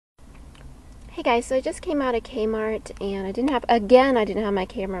Hey guys, so I just came out of Kmart and I didn't have my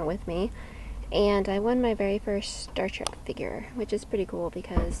camera with me, and I won my very first Star Trek figure, which is pretty cool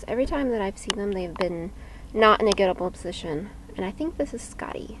because every time that I've seen them they've been not in a gettable position, and I think this is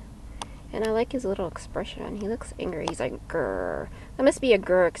Scotty. And I like his little expression. He looks angry. He's like, grrr. That must be a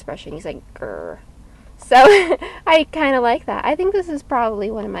grrr expression. He's like, grrr. So, I kind of like that. I think this is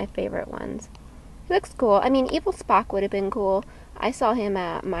probably one of my favorite ones. He looks cool. I mean, Evil Spock would have been cool. I saw him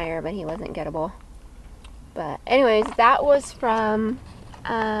at Meijer, but he wasn't gettable. But anyways, that was from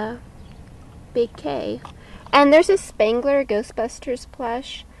Big K. And there's a Spangler Ghostbusters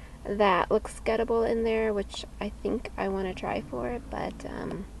plush that looks gettable in there, which I think I want to try for. But,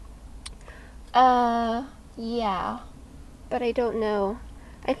 yeah. But I don't know.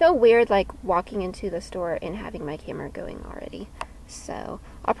 I feel weird, like, walking into the store and having my camera going already. So,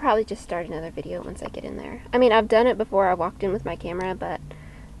 I'll probably just start another video once I get in there. I mean, I've done it before. I walked in with my camera, but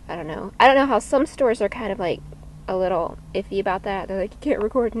I don't know. I don't know how some stores are kind of, like, a little iffy about that. They're like, you can't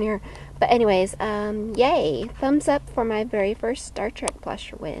record in here. But anyways, yay. Thumbs up for my very first Star Trek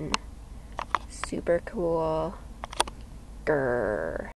plush win. Super cool. Grrr.